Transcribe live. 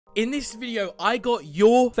In this video, I got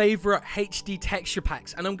your favorite HD texture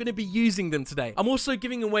packs, and I'm going to be using them today. I'm also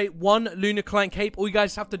giving away one Lunar Client cape. All you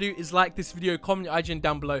guys have to do is like this video, comment your IGN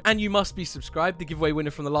down below, and you must be subscribed. The giveaway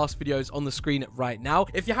winner from the last video is on the screen right now.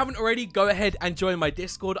 If you haven't already, go ahead and join my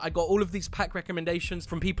Discord. I got all of these pack recommendations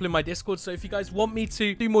from people in my Discord, so if you guys want me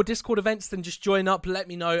to do more Discord events, then just join up, let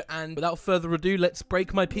me know, and without further ado, let's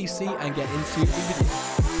break my PC and get into the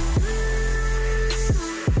video.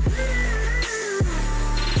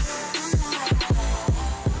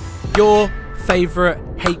 Your favorite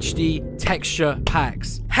HD texture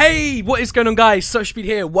packs. Hey, what is going on, guys? SuchSpeed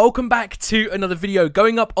here. Welcome back to another video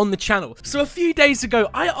going up on the channel. So a few days ago,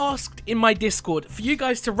 I asked in my Discord for you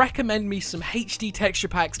guys to recommend me some HD texture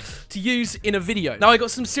packs to use in a video. Now, I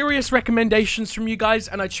got some serious recommendations from you guys,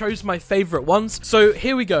 and I chose my favorite ones. So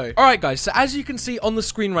here we go. All right, guys. So as you can see on the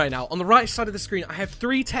screen right now, on the right side of the screen, I have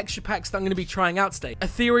 3 texture packs that I'm going to be trying out today.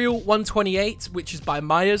 Ethereal 128, which is by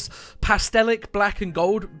Myers. Pastelic Black and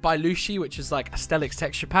Gold by Lucy, which is like Astelic's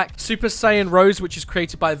texture pack. Super Saiyan Rose, which is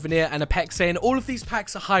created by Veneer and Apexane. All of these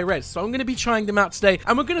packs are high res, so I'm going to be trying them out today,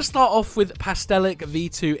 and we're going to start off with Pastelic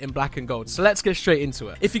V2 in black and gold. So let's get straight into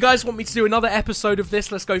it. If you guys want me to do another episode of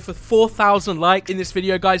this, let's go for 4,000 likes in this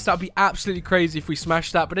video, guys. That'd be absolutely crazy if we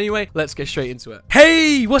smash that. But anyway, let's get straight into it.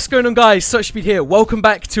 Hey, what's going on, guys? SuchSpeed here. Welcome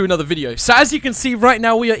back to another video. So as you can see right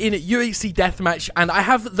now, we are in UHC Deathmatch, and I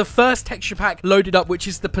have the first texture pack loaded up, which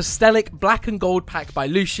is the Pastelic Black and Gold pack by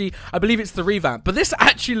Lucy. I believe it's the revamp, but this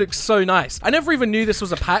actually looks so nice. I never even knew this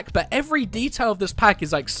was a pack, but every detail of this pack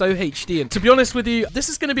is like so HD, and to be honest with you, this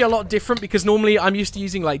is going to be a lot different because normally I'm used to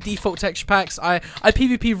using like default texture packs. I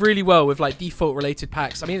PvP really well with like default related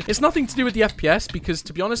packs. I mean, it's nothing to do with the FPS because,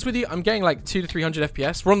 to be honest with you, I'm getting like 200 to 300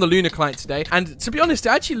 FPS. We're on the Lunar Client today, and to be honest, it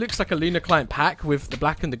actually looks like a Lunar Client pack with the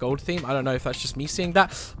black and the gold theme. I don't know if that's just me seeing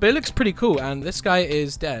that, but it looks pretty cool. And this guy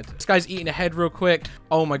is dead. This guy's eating a head real quick.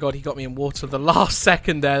 Oh my god, he got me in water the last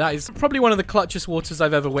second there. That is probably one of the clutchest waters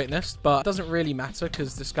I've ever witnessed, but it doesn't really matter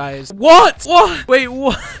because this guy is... What? What? Wait,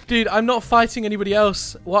 what? Dude, I'm not fighting anybody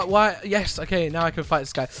else. What? Why? Yes, okay, now I can fight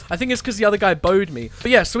this guy. I think it's because the other guy bowed me. But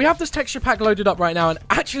yeah, so we have this texture pack loaded up right now, and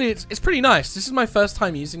actually it's pretty nice. This is my first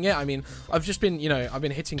time using it. I mean, I've just been, I've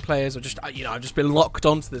been hitting players, or just, I've just been locked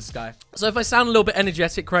onto this guy. So if I sound a little bit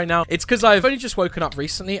energetic right now, it's because I've only just woken up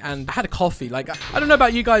recently and I had a coffee. Like, I don't know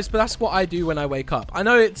about you guys, but that's what I do when I wake up. I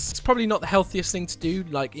know it's probably not the healthiest thing to do.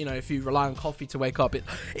 Like, if you rely on coffee to wake up,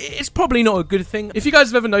 it's probably not a good thing. If you guys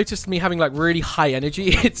have ever noticed me having like really high energy,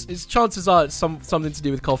 it's chances are it's something to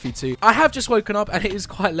do with coffee too. I have just woken up and it is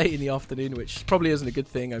quite late in the afternoon, which probably isn't a good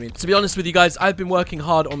thing. I mean, to be honest with you guys, I've been working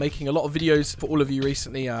hard on making a lot of videos for all of you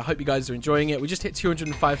recently. I hope you guys are enjoying it. We just hit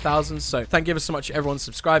 205,000, so thank you ever so much to everyone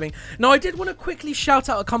subscribing. Now, I did want to quickly shout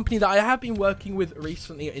out a company that I have been working with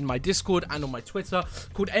recently in my Discord and on my Twitter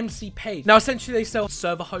called MC Pay. Now, essentially, they sell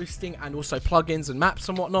server hosting and also plugins and maps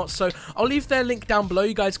and whatnot, so I'll leave their link down below.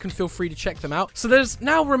 You guys can feel free to check them out. So there's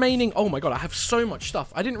now remaining... Oh my god, I have so much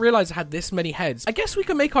stuff. I didn't realize I had this many heads. I guess we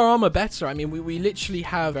can make our armor better. I mean, we literally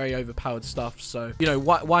have very overpowered stuff, so,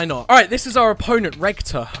 why not? All right, this is our opponent,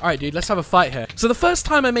 Rector. All right, dude, let's have a fight here. So the first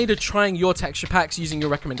time I made a trying your texture packs using your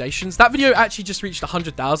recommendations, that video actually just reached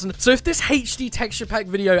 100,000. So if this HD texture pack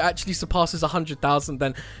video actually surpasses 100,000,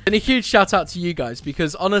 then a huge shout out to you guys,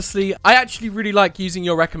 because honestly, I actually really like using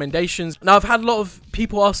your recommendations. Now, I've had a lot of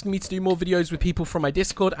people asking me to do more videos with people from my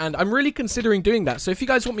Discord, and I'm really considering doing that. So if you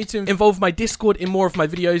guys want me to involve my Discord in more of my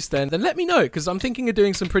videos, then let me know, because I'm thinking of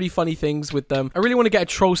doing some pretty funny things with them. I really want to get a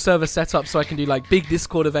troll server set up so I can do like big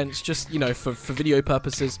Discord events, just for video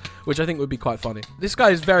purposes, which I think would be quite funny. This guy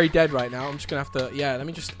is very dead right now. I'm just gonna have to, let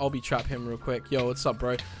me just Obby trap him real quick. Yo, what's up,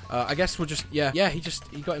 bro? I guess we'll just,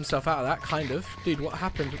 he got himself out of that, kind of. Dude, what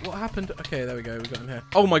happened? What happened? Okay, there we go. We got him here.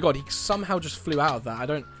 Oh my god, he somehow just flew out of that. I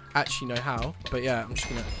don't actually know how, but yeah, I'm just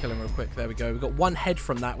gonna kill him real quick. There we go. We got 1 head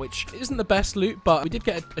from that, which isn't the best loot, but we did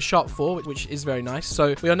get a sharp 4, which is very nice.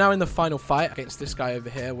 So we are now in the final fight against this guy over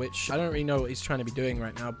here, which I don't really know what he's trying to be doing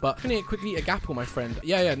right now, but I'm gonna quickly a gapple, my friend.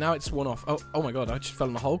 Yeah, now it's one off. Oh my god, I just fell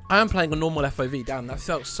in the hole. I am playing a normal FOV. Damn, that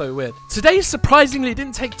felt so weird. Today, surprisingly, it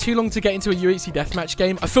didn't take too long to get into a UHC deathmatch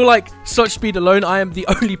game. I feel like SuchSpeed alone, I am the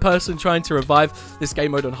only person trying to revive this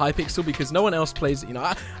game mode on Hypixel, because no one else plays it.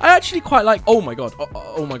 I actually quite like... Oh my god,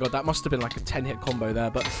 oh my god, that must have been like a 10-hit combo there,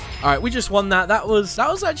 but all right, we just won that. That was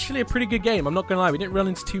actually a pretty good game. I'm not gonna lie, we didn't run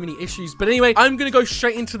into too many issues, but anyway, I'm gonna go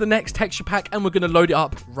straight into the next texture pack, and we're gonna load it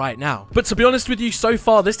up right now. But to be honest with you, so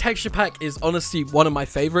far this texture pack is honestly one of my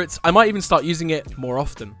favorites. I might even start using it more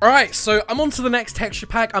often. All right, so I'm on to the next texture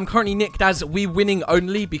pack. I'm currently nicked as we winning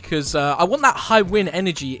only because I want that high win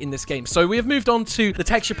energy in this game. So we have moved on to the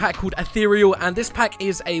texture pack called Ethereal, and this pack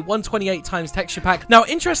is a 128 times texture pack. Now,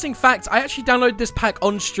 interesting fact, I actually downloaded this pack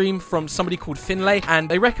on stream from somebody called Finlay, and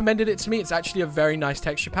they recommended it to me. It's actually a very nice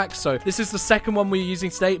texture pack. So this is the second one we're using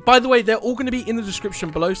today. By the way, they're all going to be in the description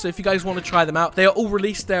below. So if you guys want to try them out, they are all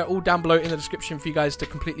released. They're all down below in the description for you guys to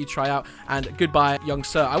completely try out. And goodbye, young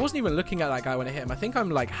sir. I wasn't even looking at that guy when I hit him. I think I'm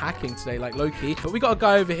like hacking today, like low-key. But we got a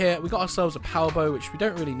guy over here. We got ourselves a power bow, which we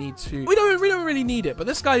don't really need to. We don't really need it. But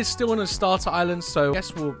this guy is still on a starter island, so I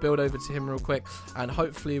guess we'll build over to him real quick, and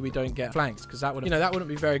hopefully we don't get flanked, because that would, that wouldn't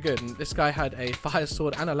be very good. And this guy had a fire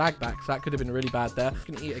sword and a lag back, so that could have been really bad there.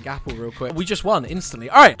 Gonna eat a gapple real quick. We just won instantly.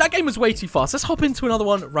 All right, that game was way too fast. Let's hop into another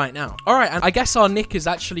one right now. All right, and I guess our nick is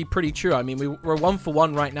actually pretty true. I mean, we're 1 for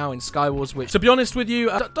 1 right now in Skywars, which, to be honest with you,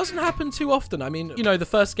 doesn't happen too often. I mean, the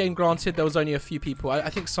first game, granted, there was only a few people. I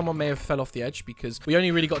think someone may have fell off the edge because we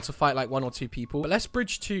only really got to fight like 1 or 2 people. But let's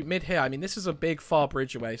bridge to mid here. I mean, this is a big, far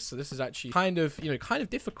bridge away, so this is actually kind of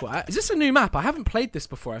difficult. Is this a new map? I haven't played this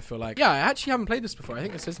before, I feel like. Yeah, I actually haven't played this before. I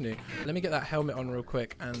think this is new. Let me get that helmet on real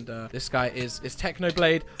quick. And this guy is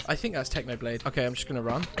Technoblade. I think that's Technoblade. Okay, I'm just gonna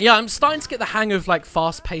run. Yeah, I'm starting to get the hang of like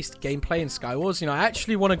fast-paced gameplay in Skywars. I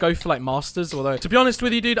actually want to go for like Masters, although to be honest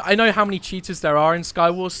with you, dude, I know how many cheaters there are in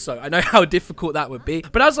Skywars, so I know how difficult that would be.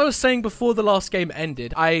 But as I was saying before the last game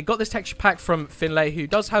ended, I got this texture pack from Finlay, who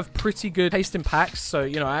does have pretty good taste in packs. So,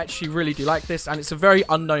 I actually really do like this, and it's a very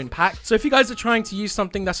unknown pack. So if you guys are trying to use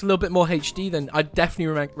something that's a little bit more HD, then I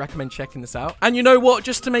definitely recommend checking this out. And you know what?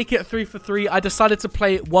 Just to make it 3 for 3, I decided to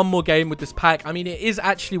play one more game with this pack. I mean, it is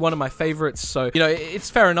actually one of my favorites, so, it's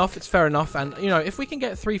fair enough. It's fair enough. And, if we can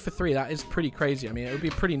get 3 for 3, that is pretty crazy. I mean, it would be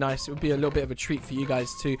pretty nice. It would be a little bit of a treat for you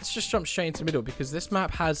guys too. Let's just jump straight into middle, because this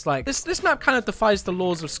map has like, this map kind of defies the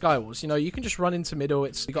laws of Skywars. You can just run into middle.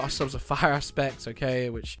 We got ourselves a fire aspect, okay,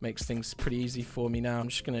 which makes things pretty easy for me now. I'm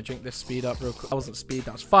just going to drink this speed up real quick. That wasn't speed,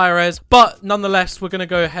 that was fire res. But nonetheless, we're going to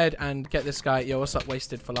go ahead and get this guy. Yo, what's up,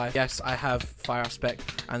 Wasted for Life? Yes, I have fire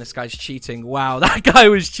aspect, and this guy's cheating. Wow, that guy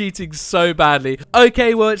was cheating so badly.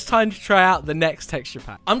 Okay, well, it's time to try out the next texture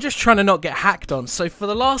pack. I'm just trying to not get hacked on. So for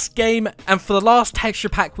the last game and for the last texture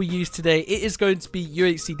pack we use today, it is going to be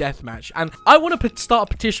UHC Deathmatch. And I want to start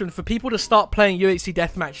a petition for people to start playing UHC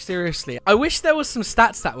Deathmatch seriously. I wish there was some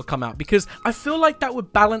stats that would come out, because I feel like that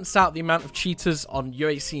would balance out the amount of cheaters on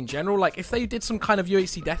UHC in general. Like if they did some kind of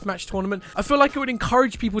UHC Deathmatch tournament, I feel like it would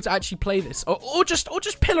encourage people to actually play this, or just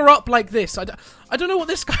pillar up like this. I don't know what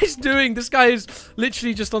this guy's doing. This guy is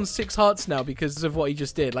literally just on 6 hearts now because of what he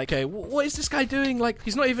just did. Like, okay, what is this guy doing? Like,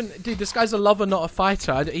 he's not even, dude, this guy's a lover, not a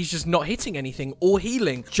fighter. He's just not hitting anything or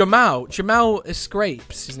healing. Jamal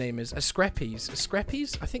Escrapes, his name is.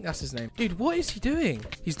 Escrepes? I think that's his name. Dude, what is he doing?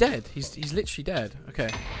 He's dead. He's literally dead.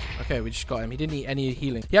 Okay, we just got him. He didn't need any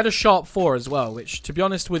healing. He had a sharp 4 as well, which, to be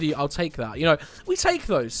honest with you, I'll take that. We take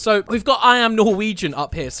those. So we've got I Am Norwegian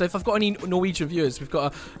up here. So if I've got any Norwegian viewers, we've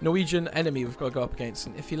got a Norwegian enemy we've got to go up against.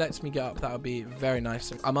 And if he lets me get up, that would be very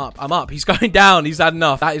nice. I'm up. He's going down. He's had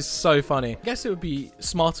enough. That is so funny. I guess it would be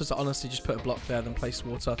smarter to honestly just put a block there than place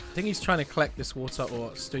water. I think he's trying to collect this water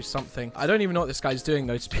or do something. I don't even know what this guy's doing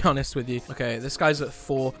though, to be honest with you. Okay, this guy's at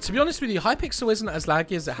 4. To be honest with you, Hypixel isn't as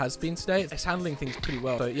laggy as it has been today. It's handling things pretty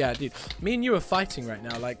well. So yeah, dude, me and you are fighting right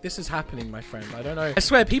now. Like, this is happening, my friend. I don't know. I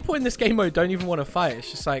swear, people in this game mode don't even want to fight.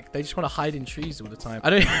 It's just like, they just want to hide in trees all the time. I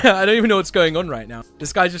don't even know what's going on right now.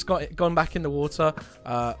 This guy just gone back in the water.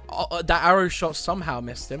 That arrow shot somehow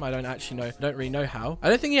missed him. I don't actually know. Don't really know how. I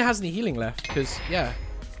don't think he has any healing left, because yeah.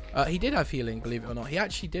 He did have healing, believe it or not. He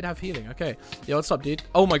actually did have healing. Okay. Yo, what's up, dude?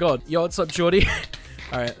 Oh my god. Yo, what's up, Jordy?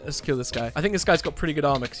 Alright, let's kill this guy. I think this guy's got pretty good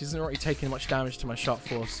armor because he's not really taking much damage to my shot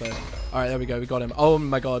force. So, alright, there we go. We got him. Oh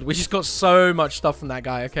my god. We just got so much stuff from that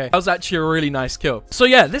guy. Okay. That was actually a really nice kill. So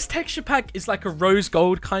yeah, this texture pack is like a rose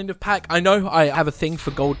gold kind of pack. I know I have a thing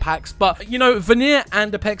for gold packs, but Veneer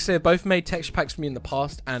and Apexia both made texture packs for me in the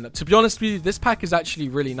past. And to be honest with you, this pack is actually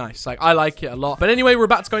really nice. Like, I like it a lot. But anyway, we're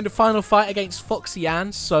about to go into final fight against Foxy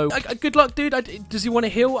Ann. So good luck, dude. Does he want to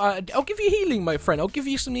heal? I'll give you healing, my friend. I'll give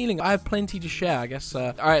you some healing. I have plenty to share, I guess.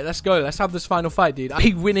 Alright, let's go. Let's have this final fight, dude. I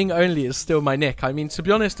think winning only is still my nick. I mean, to be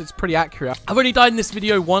honest, it's pretty accurate. I've only died in this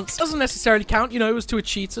video once. Doesn't necessarily count. It was to a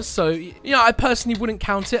cheater. So, I personally wouldn't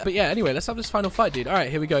count it. But yeah, anyway, let's have this final fight, dude. Alright,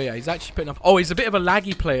 here we go. Yeah, he's actually putting up... Oh, he's a bit of a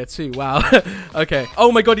laggy player too. Wow. Okay.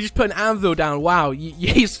 Oh my god, he just put an anvil down. Wow.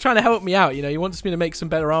 He's trying to help me out. He wants me to make some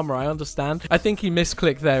better armor. I understand. I think he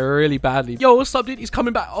misclicked there really badly. Yo, what's up, dude? He's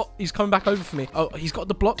coming back. Oh, he's coming back over for me. Oh, he's got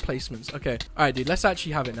the block placements. Okay. Alright, dude. Let's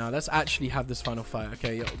actually have it now. Let's actually have this final fight.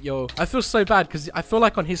 okay. Yo, I feel so bad because I feel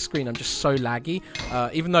like on his screen I'm just so laggy.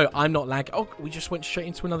 Even though I'm not laggy. Oh, we just went straight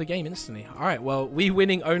into another game instantly. All right, well, we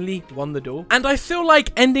winning only won the duel. And I feel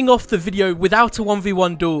like ending off the video without a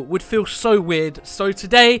 1v1 duel would feel so weird. So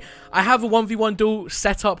today, I have a 1v1 duel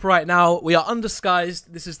set up right now. We are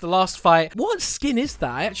undisguised. This is the last fight. What skin is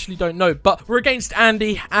that? I actually don't know. But we're against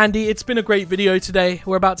Andy. Andy, it's been a great video today.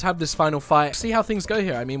 We're about to have this final fight. See how things go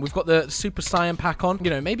here. I mean, we've got the Super Saiyan pack on. You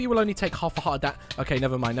know, maybe we'll only take half a heart of that. Okay,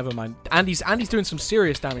 never mind, never mind. Andy's doing some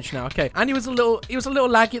serious damage now. Okay, Andy was a little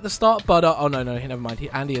laggy at the start, but oh no, never mind.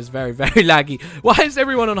 Andy is very, very laggy. Why is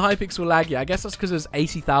everyone on Hypixel laggy? I guess that's because there's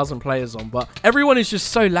 80,000 players on, but everyone is just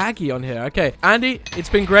so laggy on here. Okay, Andy, it's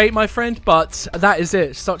been great, my friend, but that is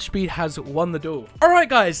it. SuchSpeed has won the duel. All right,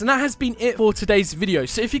 guys, and that has been it for today's video.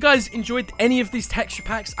 So if you guys enjoyed any of these texture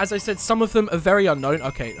packs, as I said, some of them are very unknown.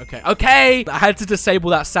 Okay. I had to disable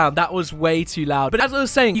that sound. That was way too loud. But as I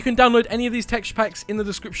was saying, you can download any of these texture packs in the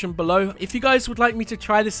description below. If you guys would like me to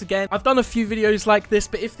try this again, I've done a few videos like this,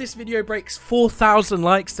 but if this video breaks 4,000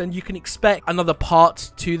 likes, then you can expect another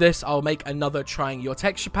part to this. I'll make another trying your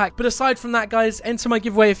texture pack. But aside from that, guys, enter my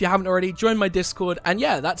giveaway if you haven't already. Join my Discord. And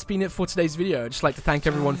yeah, that's been it for today's video. I'd just like to thank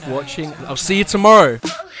everyone for watching. I'll see you tomorrow.